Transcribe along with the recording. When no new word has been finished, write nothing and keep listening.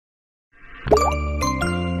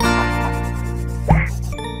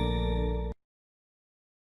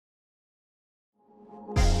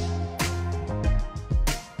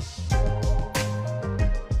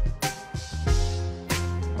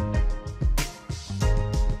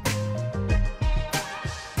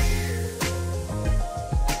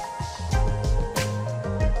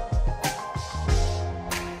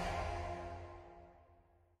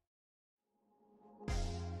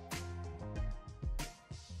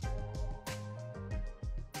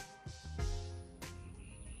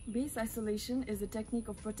Base isolation is a technique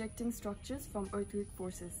of protecting structures from earthquake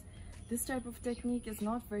forces. This type of technique is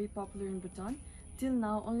not very popular in Bhutan. Till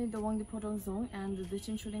now, only the Wangdi Podong Zone and the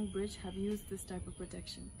Dichinchuling Bridge have used this type of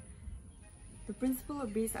protection. The principle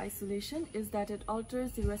of base isolation is that it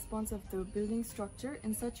alters the response of the building structure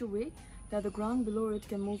in such a way that the ground below it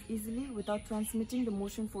can move easily without transmitting the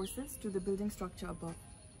motion forces to the building structure above.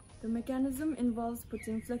 The mechanism involves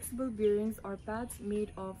putting flexible bearings or pads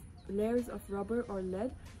made of layers of rubber or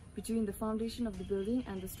lead between the foundation of the building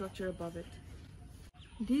and the structure above it.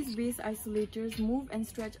 These base isolators move and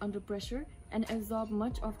stretch under pressure and absorb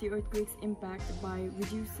much of the earthquake's impact by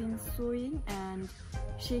reducing swaying and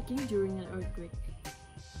shaking during an earthquake.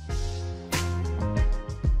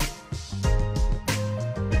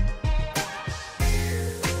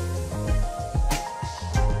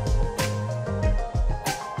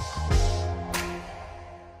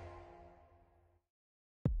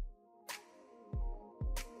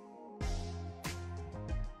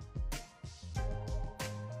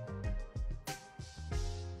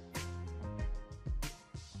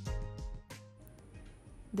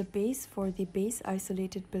 The base for the base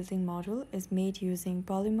isolated building model is made using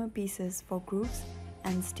polymer pieces for grooves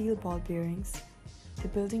and steel ball bearings. The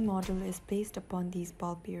building model is placed upon these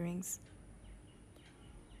ball bearings.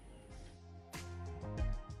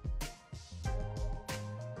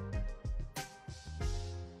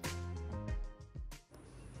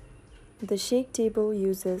 The shake table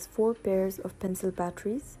uses 4 pairs of pencil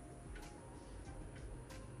batteries.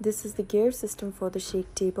 This is the gear system for the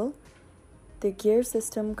shake table. The gear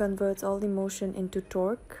system converts all the motion into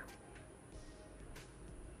torque.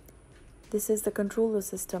 This is the controller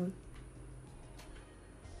system.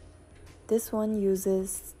 This one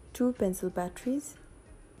uses 2 pencil batteries.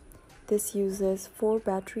 This uses 4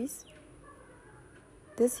 batteries.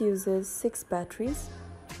 This uses 6 batteries.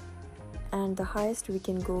 And the highest we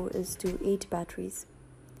can go is to 8 batteries.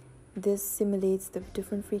 This simulates the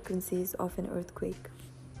different frequencies of an earthquake.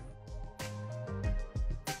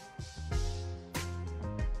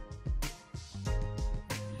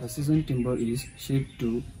 The seasoned timber is shaped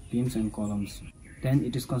to beams and columns. Then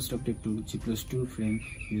it is constructed to G+2 frame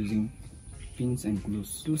using pins and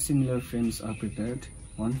glues. 2 similar frames are prepared,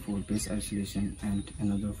 one for base isolation and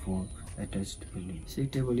another for attached building.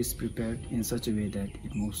 Shake table is prepared in such a way that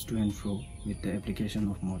it moves to and fro with the application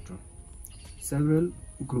of motor. Several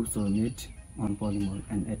grooves are made on polymer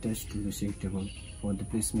and attached to the shake table for the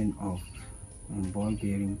placement of ball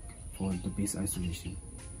bearing for the base isolation.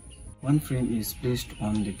 One frame is placed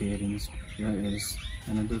on the bearings, whereas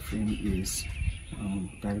another frame is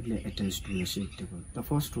directly attached to the shake table. The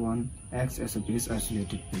first one acts as a base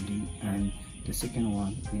isolated building and the second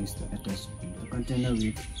one is the attached building. A container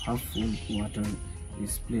with half full water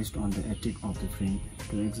is placed on the attic of the frame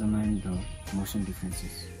to examine the motion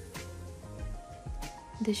differences.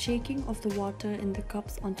 The shaking of the water in the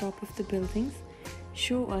cups on top of the buildings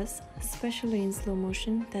show us, especially in slow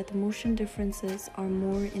motion, that the motion differences are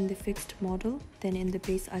more in the fixed model than in the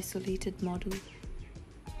base isolated model.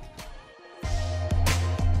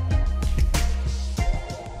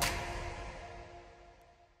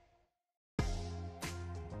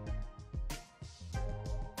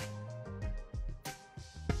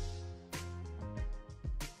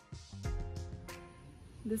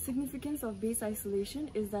 The significance of base isolation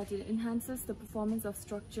is that it enhances the performance of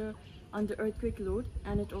structure under earthquake load,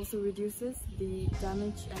 and it also reduces the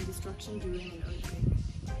damage and destruction during an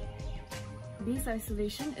earthquake. Base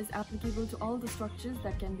isolation is applicable to all the structures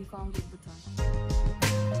that can be found in Bhutan.